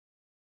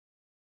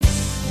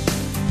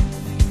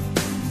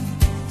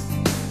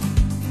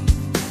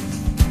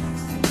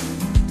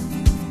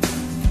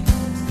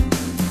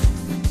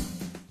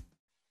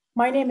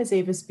My name is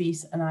Ava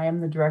Spece, and I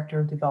am the Director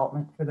of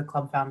Development for the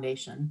Club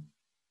Foundation.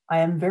 I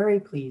am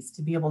very pleased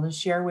to be able to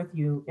share with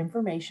you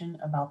information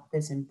about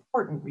this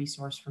important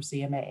resource for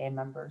CMAA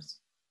members.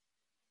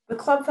 The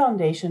Club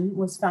Foundation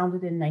was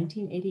founded in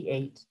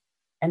 1988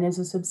 and is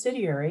a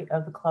subsidiary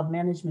of the Club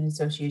Management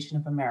Association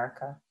of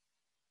America.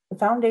 The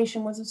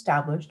foundation was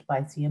established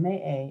by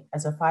CMAA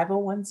as a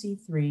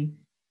 501c3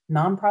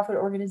 nonprofit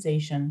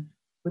organization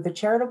with a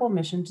charitable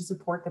mission to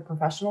support the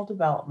professional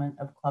development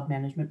of club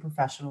management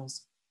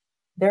professionals,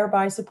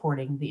 thereby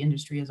supporting the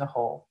industry as a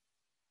whole.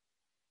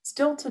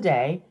 Still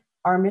today,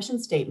 our mission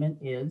statement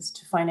is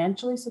to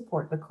financially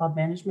support the club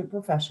management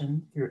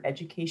profession through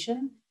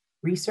education,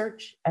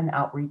 research, and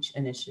outreach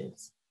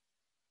initiatives.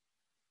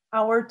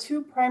 Our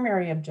two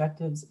primary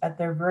objectives at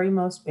their very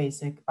most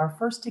basic are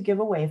first to give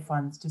away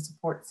funds to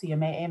support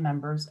CMAA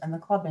members and the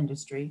club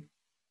industry,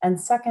 and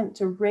second,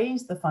 to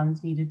raise the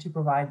funds needed to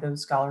provide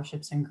those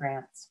scholarships and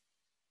grants.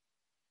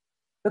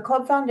 The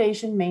Club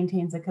Foundation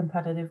maintains a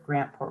competitive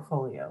grant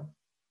portfolio.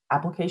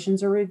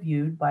 Applications are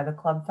reviewed by the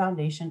Club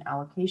Foundation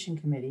Allocation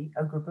Committee,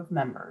 a group of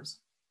members,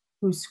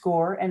 who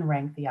score and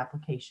rank the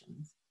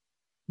applications.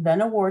 Then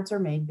awards are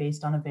made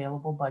based on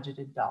available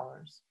budgeted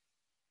dollars.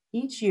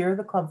 Each year,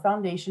 the Club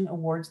Foundation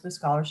awards the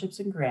scholarships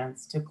and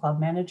grants to club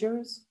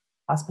managers,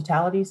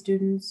 hospitality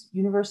students,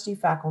 university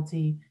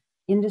faculty,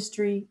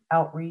 industry,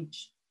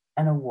 outreach,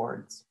 and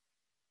awards.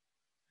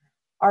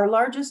 Our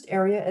largest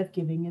area of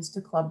giving is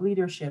to club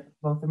leadership,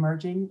 both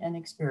emerging and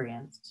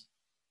experienced.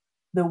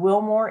 The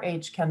Wilmore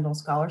H. Kendall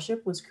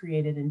Scholarship was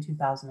created in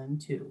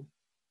 2002.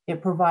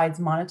 It provides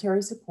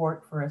monetary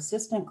support for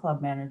assistant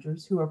club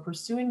managers who are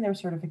pursuing their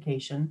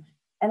certification,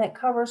 and it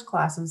covers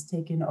classes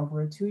taken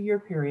over a 2-year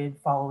period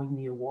following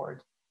the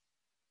award.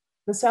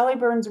 The Sally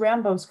Burns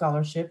Rambo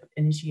Scholarship,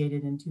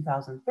 initiated in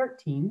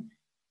 2013,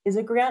 is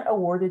a grant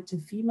awarded to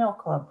female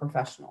club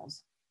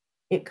professionals.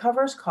 It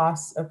covers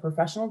costs of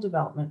professional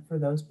development for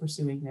those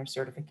pursuing their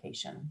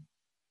certification.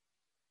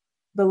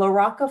 The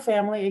LaRocca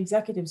Family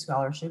Executive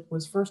Scholarship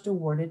was first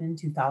awarded in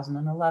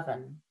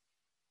 2011.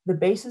 The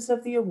basis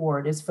of the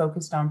award is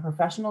focused on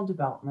professional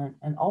development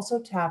and also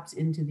taps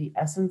into the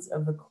essence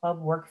of the club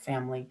work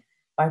family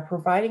by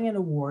providing an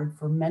award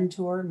for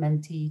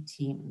mentor-mentee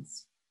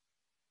teams.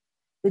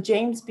 The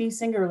James B.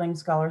 Singerling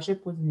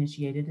Scholarship was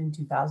initiated in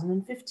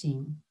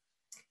 2015.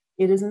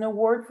 It is an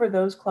award for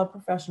those club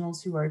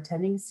professionals who are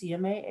attending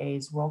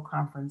CMAA's World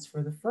Conference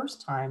for the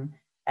first time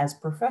as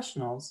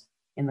professionals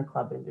in the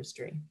club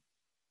industry.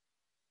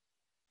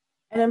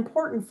 An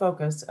important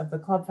focus of the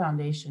Club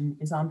Foundation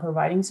is on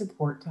providing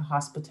support to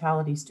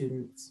hospitality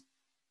students.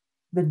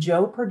 The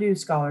Joe Perdue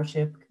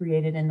Scholarship,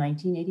 created in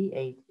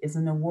 1988, is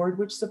an award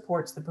which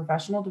supports the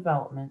professional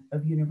development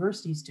of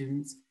university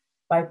students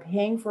by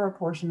paying for a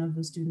portion of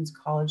the student's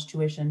college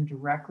tuition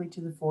directly to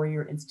the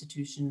four-year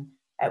institution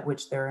at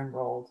which they're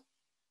enrolled.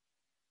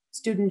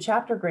 Student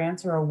chapter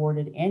grants are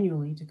awarded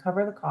annually to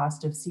cover the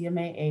cost of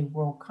CMAA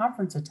World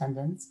Conference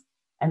attendance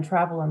and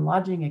travel and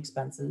lodging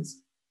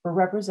expenses for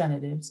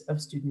representatives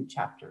of student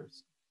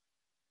chapters.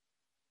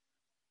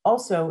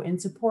 Also, in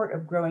support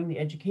of growing the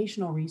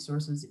educational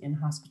resources in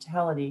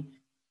hospitality,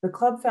 the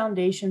Club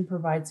Foundation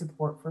provides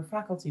support for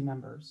faculty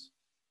members.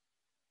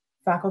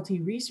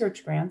 Faculty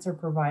research grants are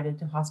provided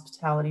to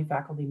hospitality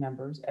faculty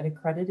members at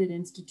accredited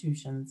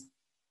institutions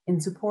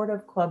in support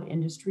of club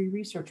industry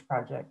research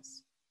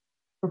projects.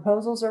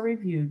 Proposals are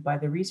reviewed by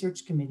the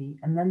research committee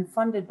and then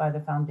funded by the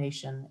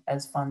foundation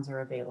as funds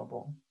are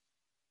available.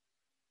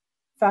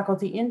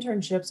 Faculty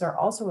internships are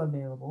also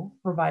available,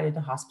 provided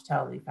to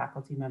hospitality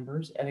faculty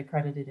members at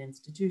accredited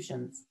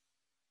institutions.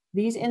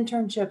 These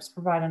internships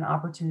provide an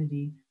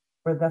opportunity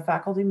for the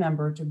faculty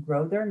member to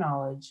grow their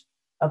knowledge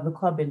of the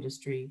club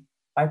industry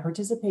by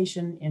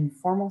participation in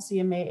formal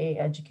CMAA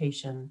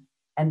education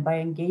and by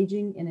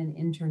engaging in an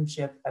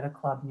internship at a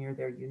club near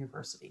their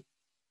university.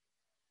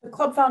 The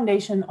Club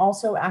Foundation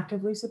also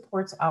actively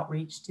supports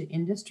outreach to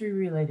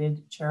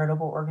industry-related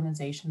charitable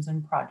organizations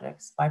and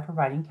projects by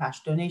providing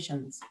cash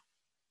donations.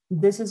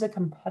 This is a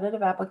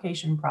competitive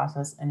application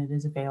process and it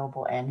is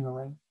available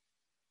annually.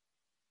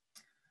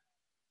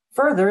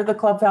 Further, the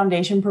Club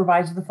Foundation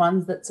provides the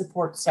funds that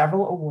support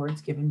several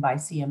awards given by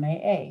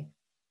CMAA.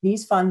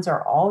 These funds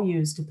are all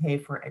used to pay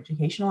for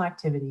educational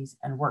activities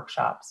and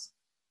workshops.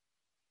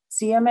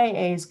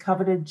 CMAA's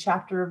coveted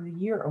Chapter of the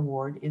Year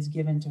award is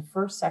given to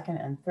first, second,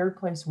 and third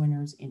place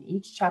winners in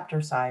each chapter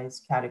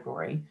size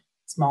category,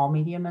 small,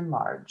 medium, and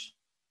large.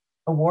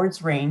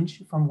 Awards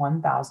range from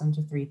 $1,000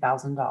 to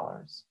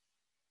 $3,000.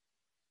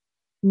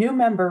 New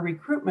member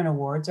recruitment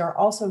awards are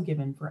also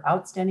given for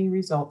outstanding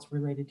results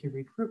related to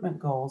recruitment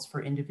goals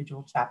for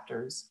individual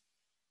chapters.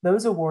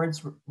 Those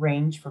awards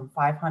range from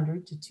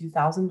 $500 to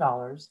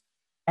 $2,000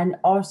 and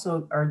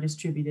also are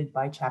distributed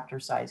by chapter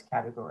size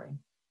category.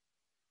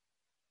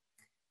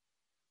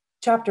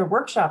 Chapter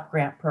Workshop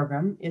Grant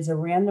Program is a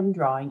random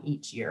drawing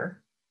each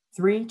year.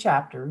 3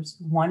 chapters,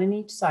 1 in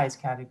each size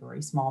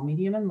category, small,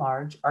 medium, and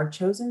large, are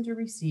chosen to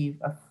receive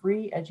a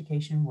free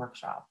education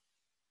workshop.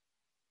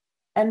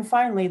 And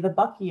finally, the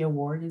Bucky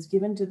Award is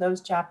given to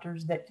those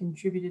chapters that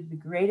contributed the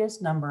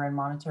greatest number and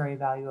monetary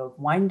value of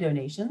wine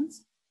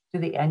donations to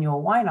the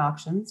annual wine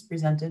auctions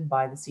presented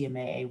by the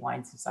CMAA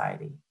Wine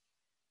Society.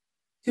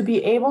 To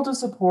be able to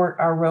support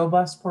our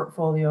robust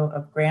portfolio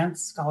of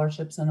grants,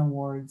 scholarships, and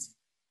awards,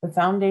 the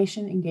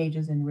Foundation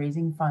engages in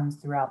raising funds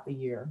throughout the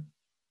year.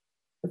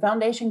 The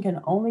Foundation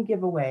can only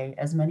give away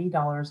as many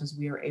dollars as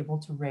we are able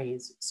to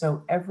raise,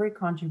 so every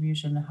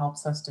contribution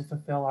helps us to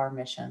fulfill our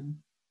mission.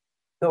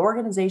 The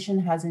organization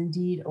has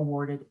indeed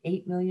awarded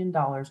 $8 million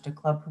to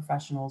club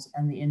professionals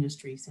and the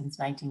industry since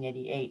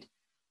 1988,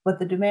 but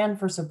the demand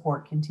for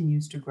support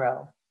continues to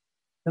grow.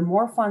 The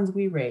more funds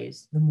we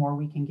raise, the more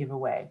we can give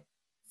away,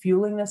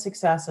 fueling the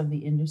success of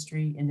the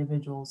industry,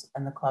 individuals,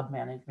 and the club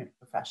management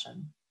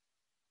profession.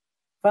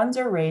 Funds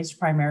are raised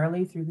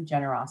primarily through the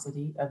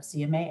generosity of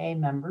CMAA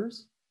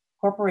members,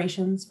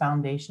 corporations,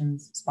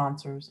 foundations,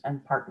 sponsors,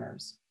 and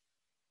partners.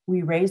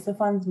 We raise the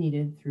funds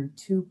needed through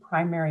two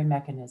primary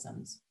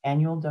mechanisms: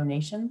 annual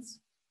donations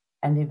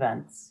and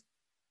events.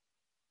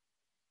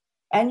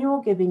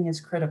 Annual giving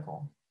is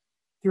critical.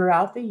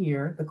 Throughout the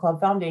year, the Club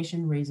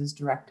Foundation raises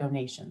direct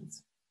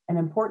donations. An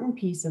important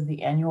piece of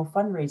the annual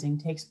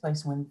fundraising takes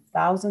place when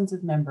thousands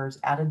of members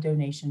add a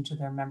donation to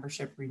their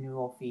membership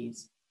renewal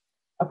fees.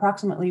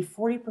 Approximately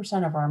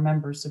 40% of our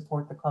members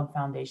support the Club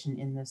Foundation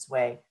in this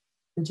way.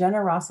 The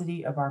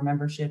generosity of our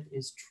membership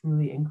is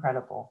truly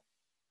incredible.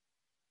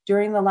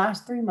 During the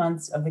last 3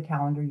 months of the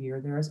calendar year,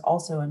 there is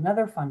also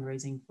another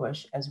fundraising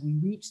push as we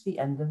reach the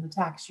end of the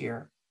tax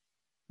year.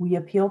 We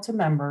appeal to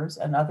members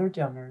and other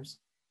donors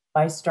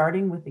by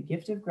starting with the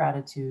Gift of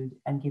Gratitude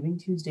and Giving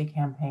Tuesday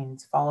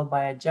campaigns, followed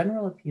by a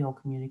general appeal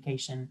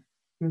communication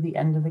through the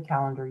end of the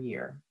calendar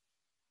year.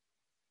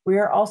 We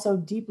are also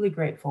deeply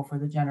grateful for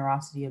the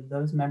generosity of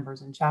those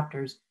members and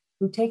chapters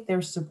who take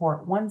their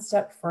support one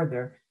step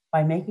further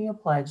by making a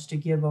pledge to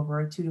give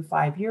over a 2 to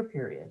 5 year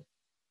period,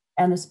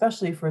 and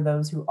especially for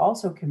those who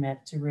also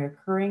commit to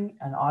recurring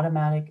and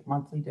automatic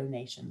monthly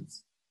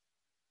donations.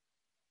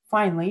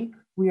 Finally,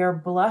 we are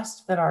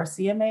blessed that our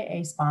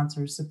CMAA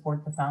sponsors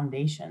support the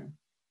Foundation.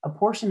 A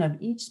portion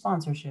of each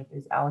sponsorship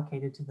is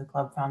allocated to the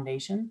Club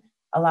Foundation,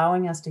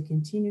 allowing us to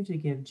continue to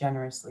give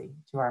generously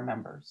to our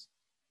members.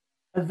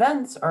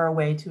 Events are a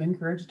way to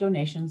encourage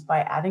donations by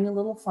adding a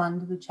little fun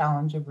to the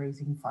challenge of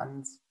raising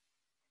funds.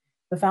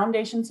 The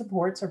Foundation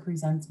supports or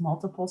presents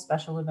multiple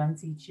special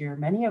events each year,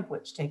 many of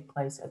which take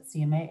place at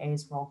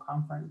CMAA's World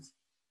Conference.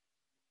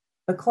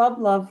 The Club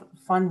Love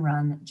Fun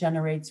Run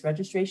generates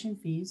registration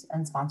fees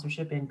and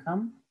sponsorship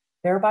income,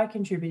 thereby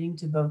contributing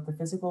to both the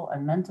physical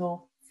and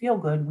mental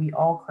feel-good we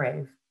all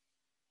crave.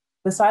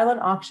 The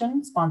Silent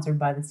Auction, sponsored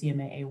by the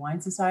CMAA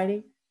Wine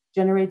Society,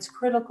 generates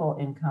critical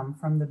income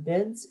from the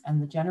bids and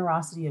the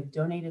generosity of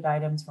donated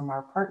items from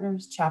our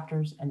partners,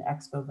 chapters, and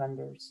expo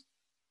vendors.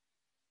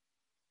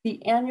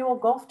 The annual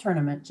golf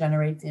tournament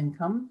generates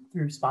income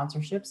through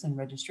sponsorships and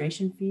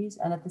registration fees,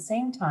 and at the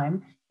same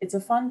time, it's a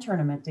fun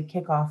tournament to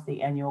kick off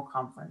the annual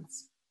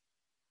conference.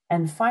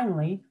 And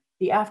finally,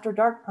 the After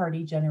Dark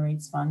Party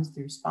generates funds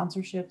through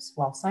sponsorships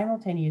while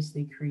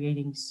simultaneously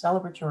creating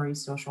celebratory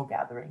social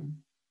gathering.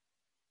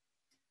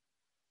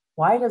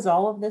 Why does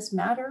all of this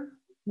matter?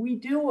 We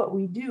do what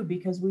we do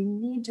because we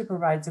need to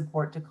provide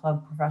support to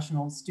club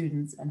professionals,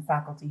 students, and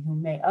faculty who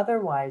may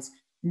otherwise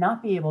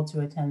not be able to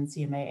attend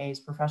CMAA's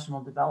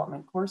professional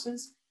development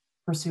courses,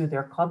 pursue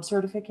their club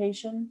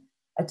certification,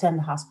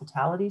 attend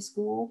hospitality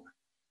school,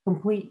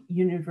 complete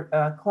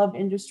club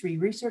industry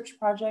research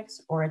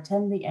projects, or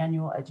attend the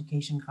annual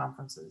education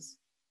conferences.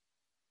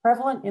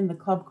 Prevalent in the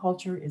club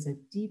culture is a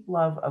deep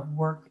love of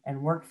work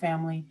and work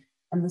family,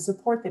 and the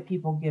support that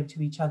people give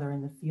to each other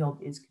in the field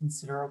is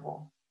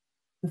considerable.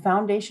 The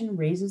Foundation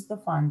raises the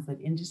funds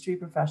that industry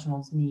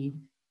professionals need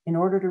in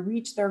order to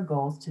reach their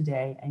goals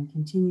today and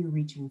continue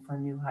reaching for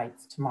new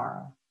heights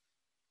tomorrow.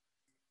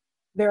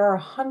 There are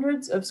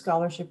hundreds of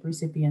scholarship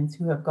recipients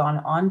who have gone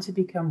on to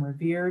become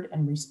revered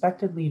and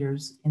respected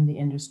leaders in the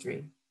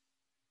industry,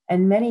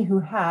 and many who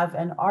have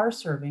and are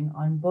serving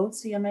on both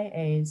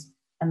CMAA's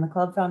and the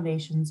Club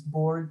Foundation's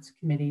boards,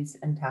 committees,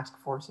 and task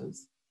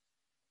forces.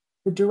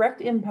 The direct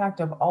impact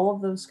of all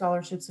of those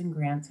scholarships and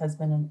grants has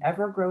been an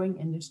ever-growing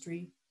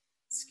industry,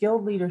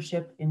 skilled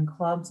leadership in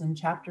clubs and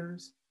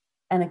chapters,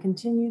 and a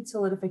continued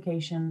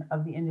solidification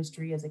of the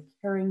industry as a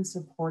caring,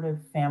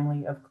 supportive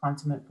family of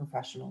consummate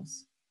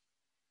professionals.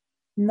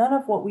 None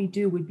of what we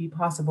do would be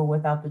possible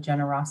without the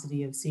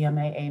generosity of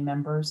CMAA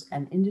members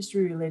and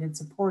industry-related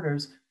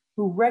supporters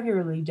who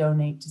regularly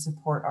donate to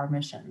support our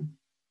mission.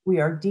 We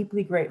are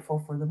deeply grateful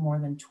for the more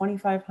than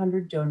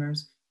 2,500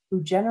 donors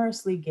who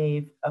generously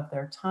gave of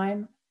their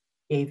time,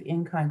 gave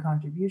in-kind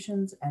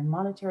contributions, and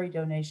monetary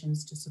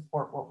donations to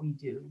support what we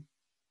do.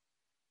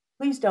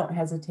 Please don't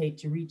hesitate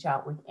to reach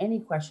out with any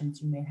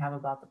questions you may have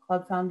about the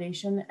Club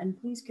Foundation, and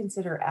please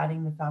consider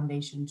adding the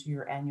Foundation to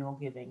your annual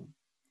giving.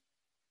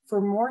 For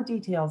more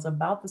details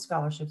about the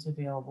scholarships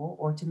available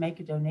or to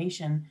make a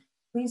donation,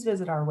 please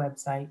visit our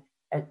website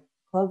at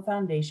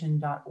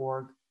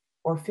clubfoundation.org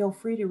or feel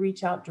free to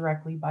reach out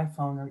directly by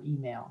phone or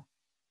email.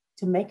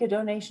 To make a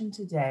donation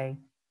today,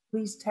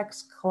 please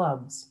text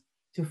CLUBS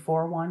to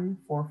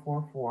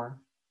 41444.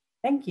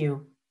 Thank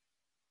you.